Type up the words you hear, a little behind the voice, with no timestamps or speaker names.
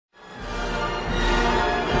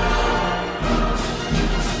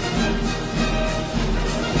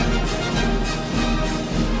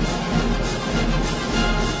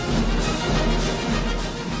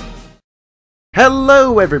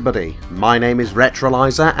Hello everybody, my name is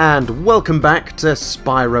Retroliser and welcome back to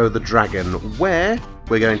Spyro the Dragon, where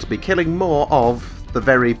we're going to be killing more of the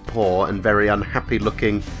very poor and very unhappy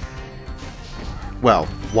looking, well,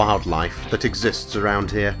 wildlife that exists around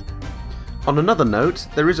here. On another note,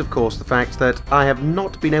 there is of course the fact that I have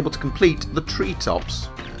not been able to complete the treetops.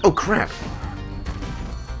 Oh crap!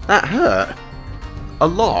 That hurt! A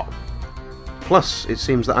lot! Plus, it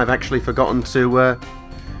seems that I've actually forgotten to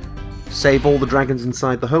save all the dragons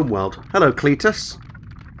inside the homeworld. Hello, Cletus.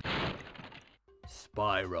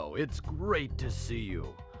 Spyro, it's great to see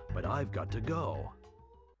you, but I've got to go.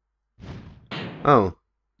 Oh.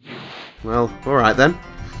 Well, alright then.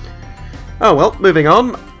 Oh well, moving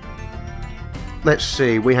on. Let's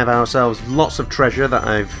see, we have ourselves lots of treasure that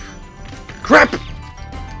I've... Crap!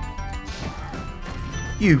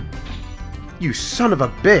 You son of a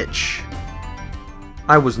bitch!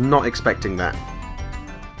 I was not expecting that.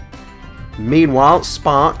 Meanwhile,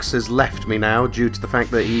 Sparks has left me now due to the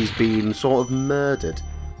fact that he's been sort of murdered.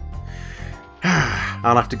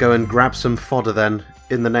 I'll have to go and grab some fodder then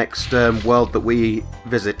in the next world that we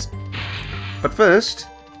visit. But first,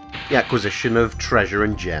 the acquisition of treasure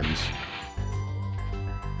and gems.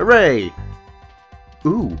 Hooray!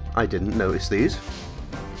 Ooh, I didn't notice these.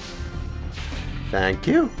 Thank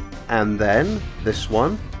you. And then this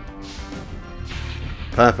one.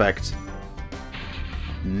 Perfect.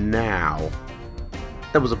 Now,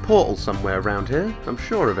 there was a portal somewhere around here, I'm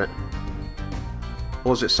sure of it.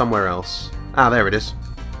 Or was it somewhere else? Ah, there it is.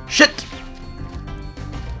 Shit!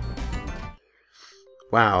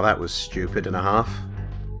 Wow, that was stupid and a half.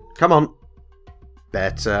 Come on.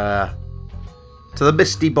 Better. To the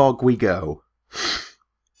Misty Bog we go.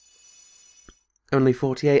 Only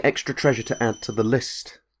 48 extra treasure to add to the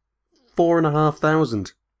list.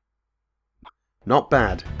 4,500. Not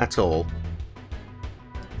bad at all.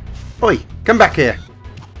 Oi, come back here!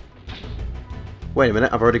 Wait a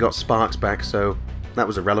minute, I've already got Sparks back, so that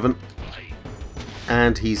was irrelevant.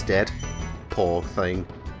 And he's dead. Poor thing.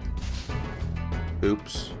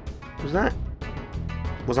 Oops. Was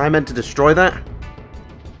I meant to destroy that?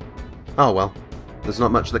 Oh well. There's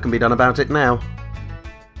not much that can be done about it now.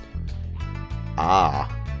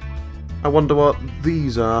 Ah. I wonder what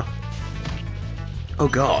these are. Oh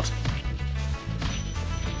god.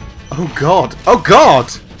 Oh god. Oh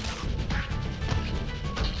god!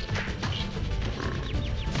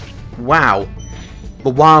 Wow. The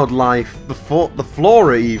wildlife, the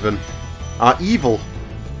flora even, are evil.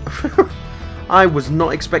 I was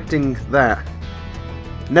not expecting that.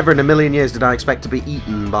 Never in a million years did I expect to be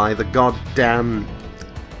eaten by the goddamn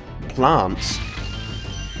plants.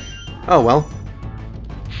 Oh well.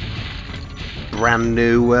 Brand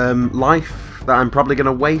new life that I'm probably going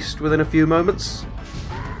to waste within a few moments.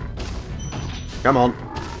 Come on.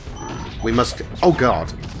 We must... Oh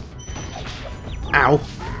god. Ow.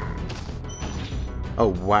 Oh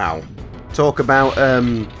wow. Talk about,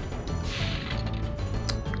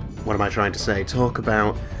 what am I trying to say? Talk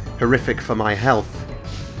about horrific for my health.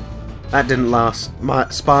 That didn't last... My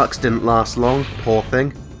Sparks didn't last long, poor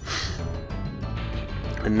thing.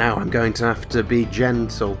 And now I'm going to have to be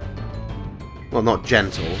gentle. Well, not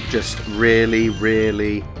gentle, just really,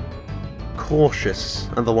 really cautious.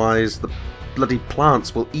 Otherwise, the bloody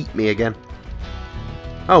plants will eat me again.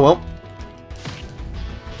 Oh well.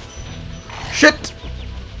 Shit!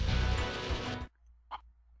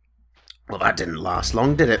 Well, that didn't last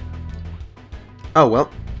long, did it? Oh well.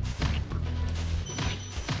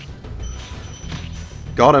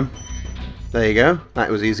 Got him. There you go. That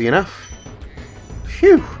was easy enough.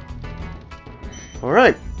 Phew.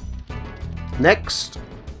 Alright. Next.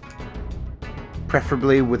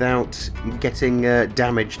 Preferably without getting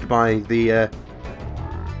damaged by the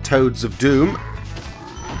Toads of Doom.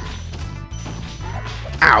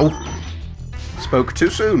 Ow! Spoke too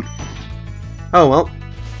soon. Oh well.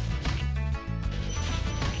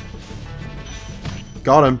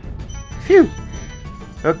 Got him. Phew.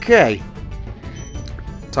 Okay.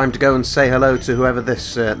 Time to go and say hello to whoever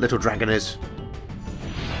this little dragon is.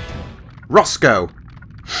 Roscoe!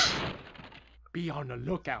 Be on the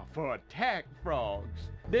lookout for attack frogs.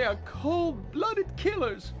 They are cold-blooded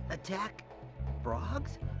killers. Attack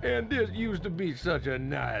frogs? And this used to be such a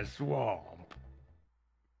nice swamp.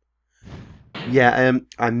 Yeah,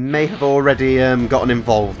 I may have already gotten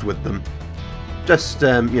involved with them. Just,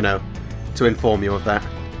 you know, to inform you of that.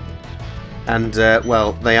 And,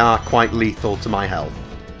 well, they are quite lethal to my health.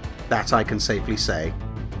 That I can safely say.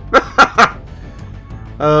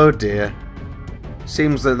 Oh dear.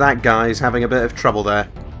 Seems that that guy's having a bit of trouble there.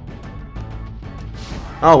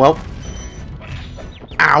 Oh well.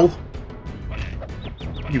 Ow!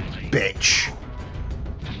 You bitch!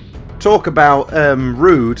 Talk about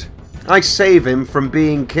rude. I save him from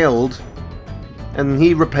being killed, and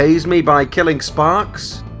he repays me by killing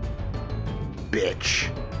Sparks? Bitch.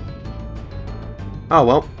 Oh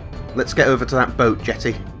well, let's get over to that boat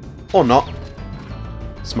jetty. Or not.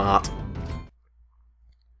 Smart.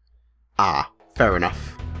 Ah, fair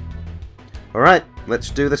enough. Alright, let's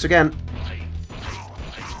do this again.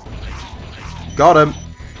 Got him.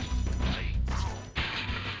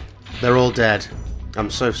 They're all dead. I'm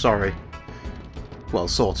so sorry. Well,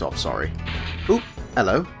 sort of sorry. Oop,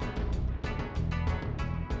 hello.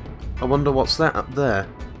 I wonder what's that up there.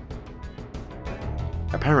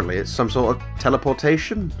 Apparently it's some sort of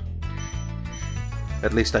teleportation.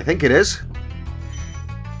 At least I think it is.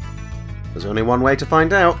 There's only one way to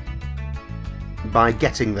find out. By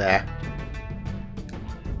getting there.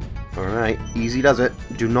 Alright, easy does it.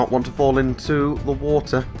 Do not want to fall into the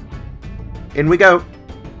water. In we go.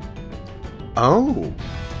 Oh.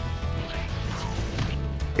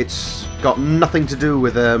 It's got nothing to do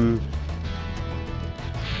with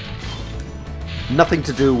nothing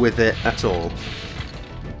to do with it at all.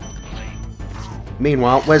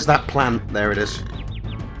 Meanwhile, where's that plant? There it is.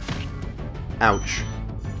 Ouch.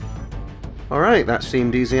 Alright, that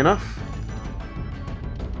seemed easy enough.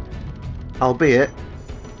 Albeit,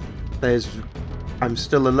 I'm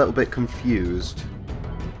still a little bit confused.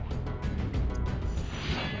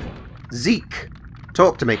 Zeke,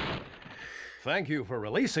 talk to me. Thank you for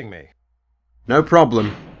releasing me. No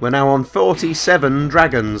problem. We're now on 47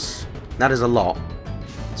 dragons. That is a lot,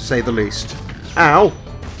 to say the least. Ow!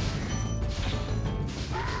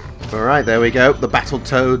 Alright, there we go. The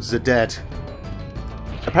Battletoads are dead.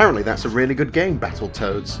 Apparently that's a really good game,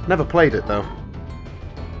 Battletoads. Never played it, though.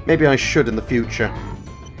 Maybe I should in the future.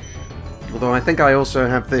 Although I think I also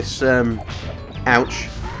have this, ouch,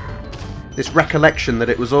 this recollection that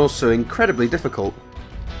it was also incredibly difficult.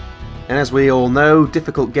 And as we all know,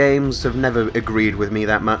 difficult games have never agreed with me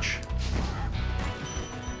that much.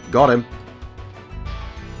 Got him.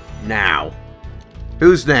 Now.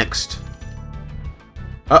 Who's next?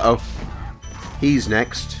 Uh-oh. He's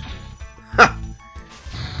next. Ha!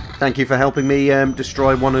 Thank you for helping me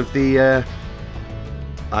destroy one of the...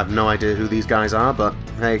 I have no idea who these guys are, but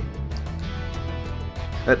hey.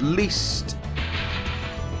 At least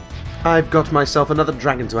I've got myself another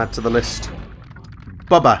dragon to add to the list.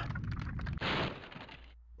 Bubba.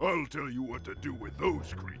 I'll tell you what to do with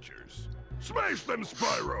those creatures. Smash them,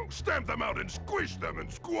 Spyro! Stamp them out and squish them and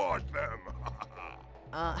squash them!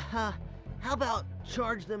 How about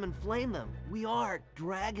charge them and flame them? We are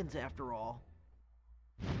dragons after all.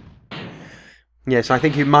 Yes, I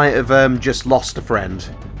think you might have just lost a friend.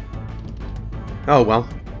 Oh well,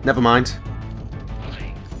 never mind.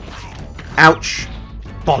 Ouch!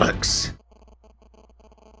 Bollocks!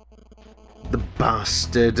 The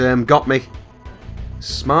bastard got me.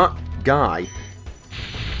 Smart guy.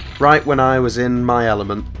 Right when I was in my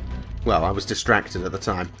element. Well, I was distracted at the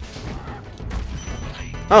time.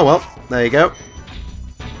 Oh well, there you go.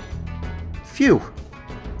 Phew.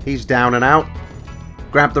 He's down and out.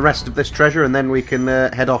 Grab the rest of this treasure and then we can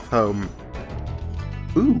head off home.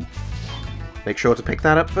 Ooh. Make sure to pick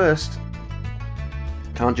that up first.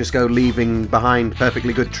 Can't just go leaving behind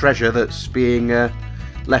perfectly good treasure that's being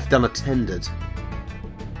left unattended.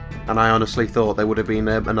 And I honestly thought there would have been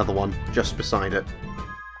another one just beside it.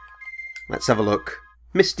 Let's have a look.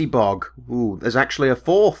 Misty Bog. Ooh, there's actually a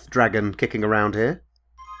fourth dragon kicking around here.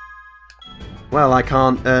 Well, I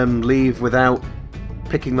can't leave without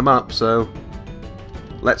picking them up, so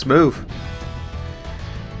let's move.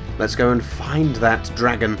 Let's go and find that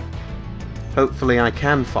dragon. Hopefully I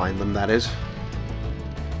can find them, that is.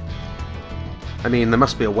 I mean, there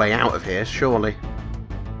must be a way out of here, surely.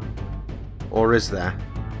 Or is there?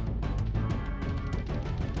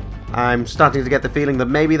 I'm starting to get the feeling that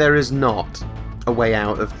maybe there is not a way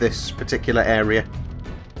out of this particular area.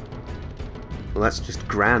 Well, that's just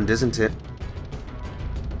grand, isn't it?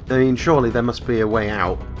 I mean, surely there must be a way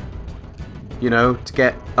out. You know, to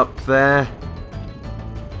get up there.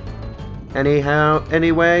 Anyhow,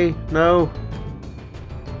 anyway? No?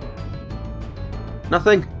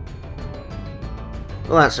 Nothing?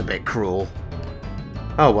 Well, that's a bit cruel.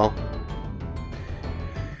 Oh well.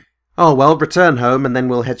 Oh well, return home and then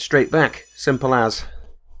we'll head straight back. Simple as.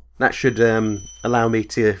 That should allow me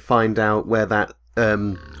to find out where that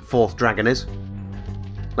fourth dragon is.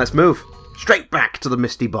 Let's move. Straight back to the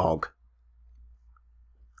Misty Bog.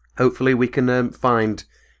 Hopefully we can find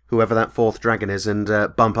whoever that fourth dragon is and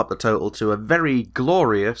bump up the total to a very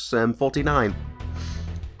glorious 49.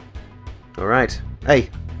 Alright. Hey.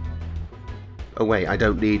 Oh wait, I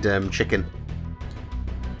don't need chicken.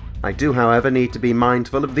 I do, however, need to be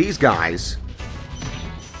mindful of these guys.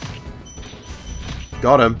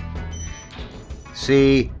 Got him.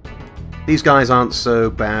 See, these guys aren't so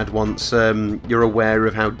bad once you're aware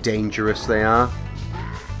of how dangerous they are.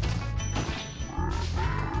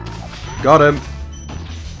 Got him.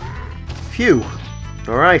 Phew.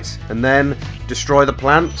 Alright, and then destroy the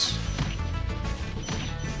plants.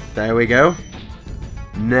 There we go.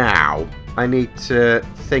 Now, I need to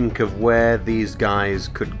think of where these guys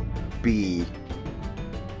could be.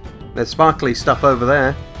 There's sparkly stuff over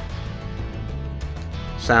there.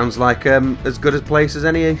 Sounds like as good a place as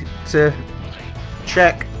any to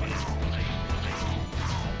check.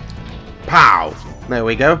 Pow! There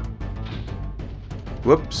we go.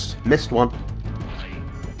 Whoops, missed one.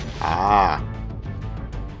 Ah.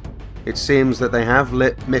 It seems that they have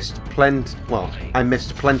missed plenty. Well, I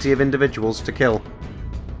missed plenty of individuals to kill.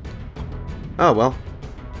 Oh well.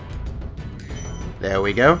 There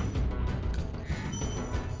we go.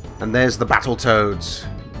 And there's the Battletoads.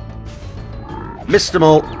 Missed them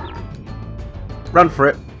all. Run for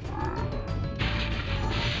it.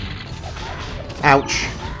 Ouch.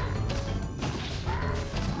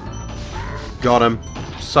 Got him.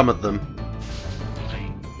 Some of them.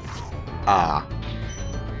 Ah.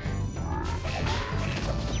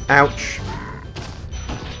 Ouch.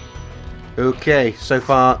 Okay, so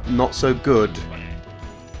far not so good.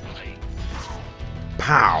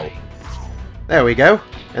 Pow. There we go.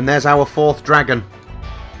 And there's our fourth dragon.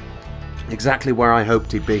 Exactly where I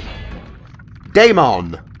hoped he'd be.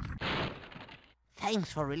 Daemon!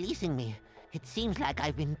 Thanks for releasing me. It seems like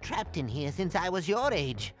I've been trapped in here since I was your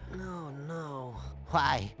age. No, no.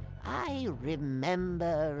 Why, I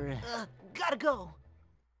remember... Gotta go.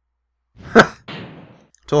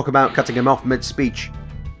 Talk about cutting him off mid-speech.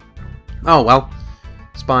 Oh well.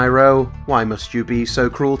 Spyro, why must you be so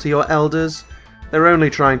cruel to your elders? They're only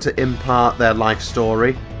trying to impart their life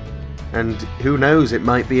story. And who knows, it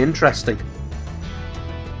might be interesting.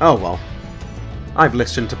 Oh well. I've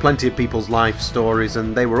listened to plenty of people's life stories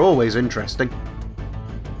and they were always interesting.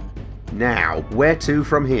 Now, where to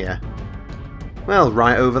from here? Well,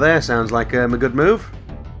 right over there sounds like a good move.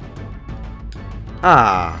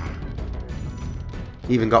 Ah.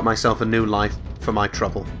 Even got myself a new life for my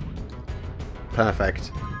trouble.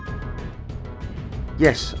 Perfect.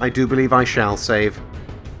 Yes, I do believe I shall save.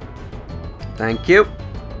 Thank you.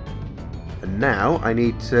 And now I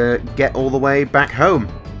need to get all the way back home.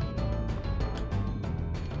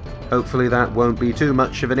 Hopefully that won't be too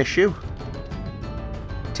much of an issue.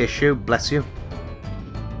 Tissue, bless you.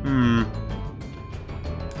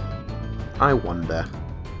 I wonder.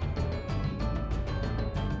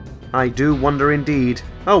 I do wonder indeed.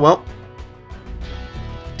 Oh well.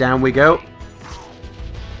 Down we go.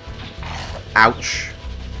 Ouch.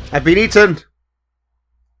 I've been eaten!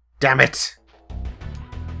 Damn it.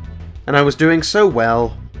 And I was doing so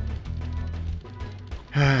well.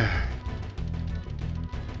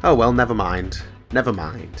 Oh well, never mind. Never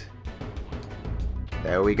mind.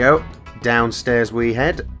 There we go. Downstairs we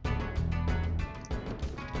head.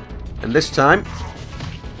 And this time...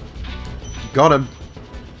 got him.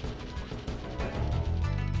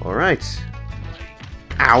 Alright.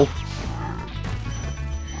 Ow.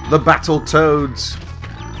 The Battletoads.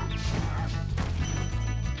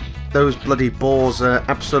 Those bloody boars are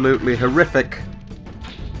absolutely horrific.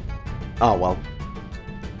 Oh well.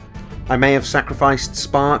 I may have sacrificed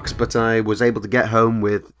sparks, but I was able to get home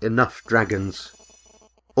with enough dragons.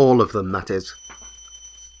 All of them, that is.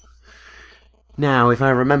 Now, if I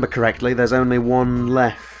remember correctly, there's only one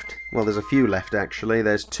left. Well, there's a few left, actually.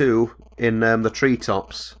 There's two in the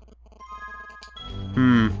treetops.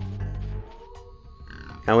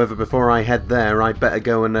 However, before I head there, I'd better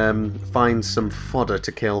go and find some fodder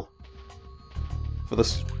to kill. For the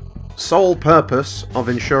sole purpose of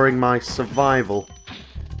ensuring my survival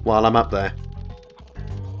while I'm up there.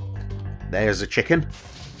 There's a chicken.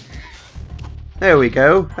 There we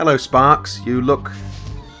go. Hello, Sparks. You look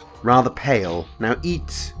rather pale. Now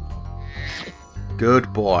eat.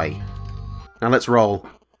 Good boy. Now let's roll.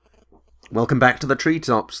 Welcome back to the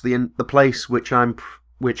treetops, the place which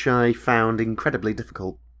I found incredibly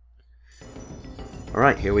difficult.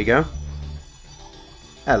 Alright, here we go.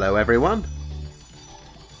 Hello, everyone.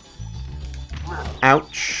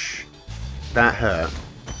 Ouch. That hurt.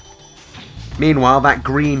 Meanwhile, that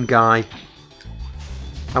green guy.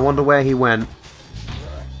 I wonder where he went.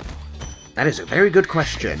 That is a very good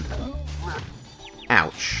question.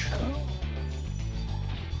 Ouch.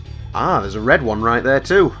 Ah, there's a red one right there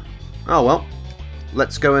too. Oh well.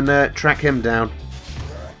 Let's go and track him down.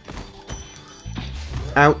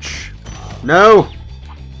 Ouch. No!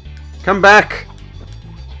 Come back!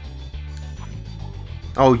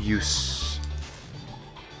 Oh, you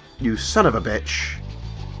son of a bitch.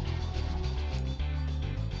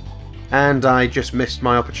 And I just missed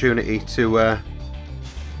my opportunity to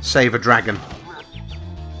save a dragon.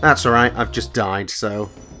 That's alright, I've just died,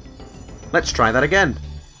 so let's try that again.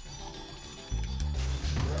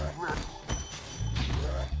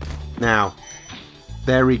 Now,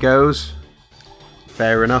 there he goes.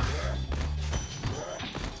 Fair enough.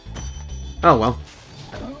 Oh well.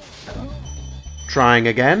 Trying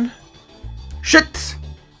again. Shit!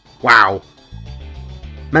 Wow.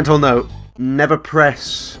 Mental note, never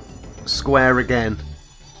press square again.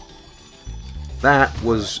 That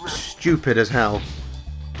was stupid as hell.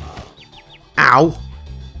 Ow!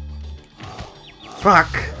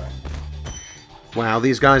 Fuck! Wow,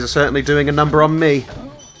 these guys are certainly doing a number on me.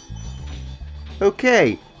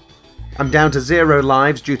 Okay. I'm down to 0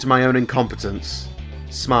 lives due to my own incompetence.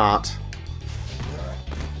 Smart.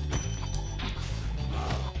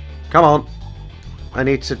 Come on. I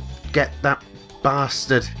need to get that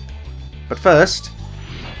bastard. But first,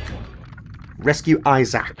 rescue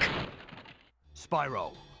Isaac.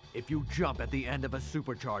 Spyro, if you jump at the end of a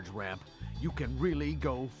supercharge ramp, you can really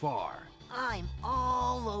go far. I'm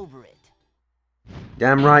all over it.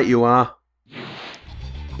 Damn right you are.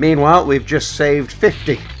 Meanwhile, we've just saved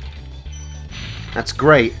 50. That's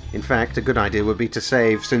great. In fact, a good idea would be to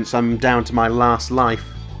save since I'm down to my last life.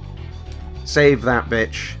 Save that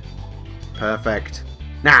bitch. Perfect.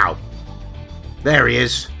 Now! There he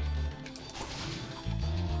is.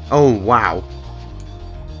 Oh, wow.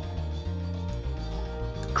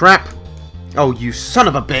 Crap! Oh, you son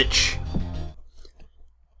of a bitch!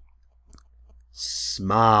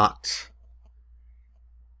 Smart.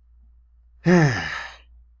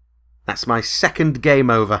 That's my second game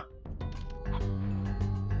over.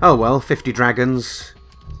 Oh well, 50 dragons.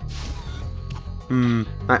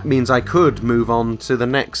 That means I could move on to the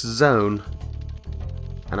next zone.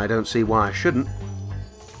 And I don't see why I shouldn't.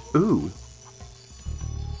 Ooh.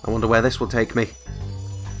 I wonder where this will take me.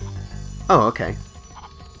 Oh, okay.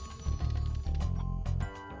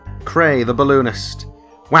 Cray, the balloonist.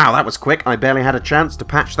 Wow, that was quick. I barely had a chance to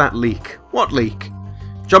patch that leak. What leak?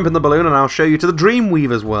 Jump in the balloon and I'll show you to the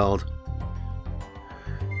Dreamweaver's world.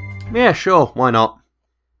 Yeah, sure, why not?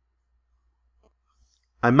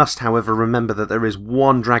 I must, however, remember that there is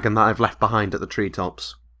one dragon that I've left behind at the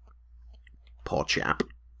treetops. Poor chap.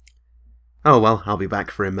 Oh well, I'll be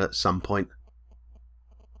back for him at some point.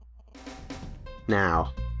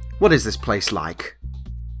 Now, what is this place like?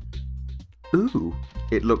 Ooh,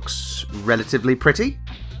 it looks relatively pretty.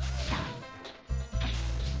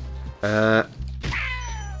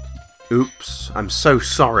 Oops, I'm so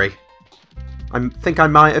sorry. I think I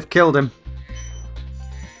might have killed him.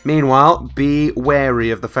 Meanwhile, be wary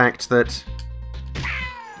of the fact that...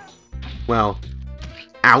 Well,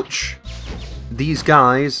 ouch. These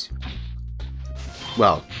guys...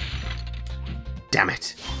 Well, damn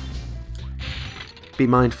it. Be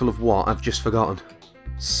mindful of what? I've just forgotten.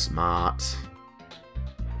 Smart.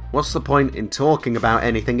 What's the point in talking about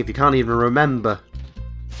anything if you can't even remember?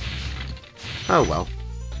 Oh well.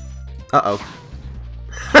 Uh-oh.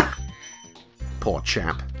 Poor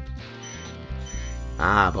chap.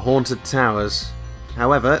 Ah, the haunted towers.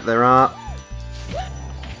 However, there are...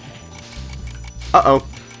 Uh-oh.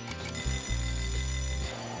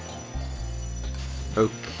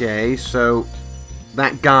 Okay, so...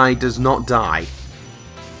 that guy does not die.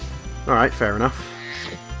 Alright, fair enough.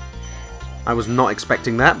 I was not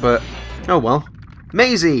expecting that, but... oh well.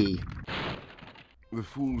 Maisie! The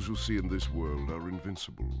fools you see in this world are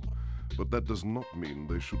invincible, but that does not mean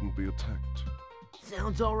they shouldn't be attacked.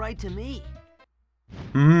 Sounds alright to me.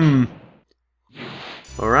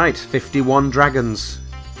 Alright, 51 dragons.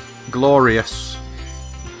 Glorious.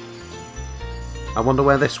 I wonder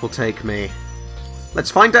where this will take me. Let's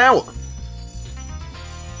find out!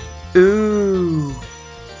 Ooh.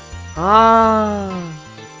 Ah.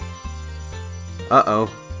 Uh-oh.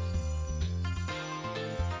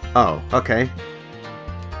 Oh, okay.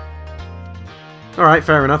 Alright,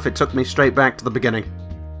 fair enough. It took me straight back to the beginning.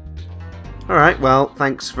 Alright, well,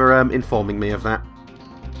 thanks for informing me of that.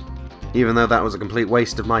 Even though that was a complete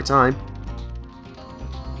waste of my time.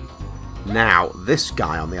 Now, this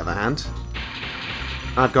guy, on the other hand,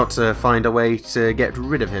 I've got to find a way to get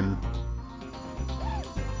rid of him.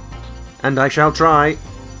 And I shall try.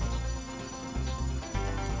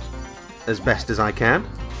 As best as I can.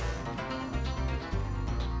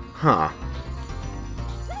 Huh.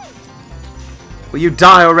 Will you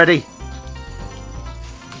die already?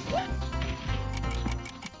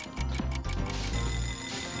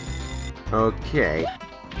 Okay.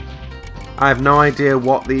 I have no idea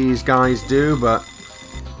what these guys do, but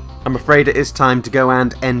I'm afraid it is time to go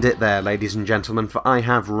and end it there, ladies and gentlemen, for I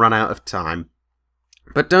have run out of time.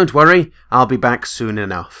 But don't worry, I'll be back soon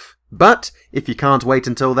enough. But if you can't wait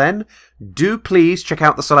until then, do please check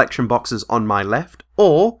out the selection boxes on my left,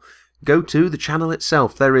 or go to the channel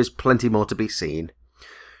itself. There is plenty more to be seen.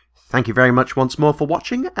 Thank you very much once more for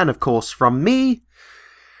watching, and of course from me,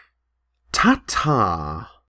 ta-ta!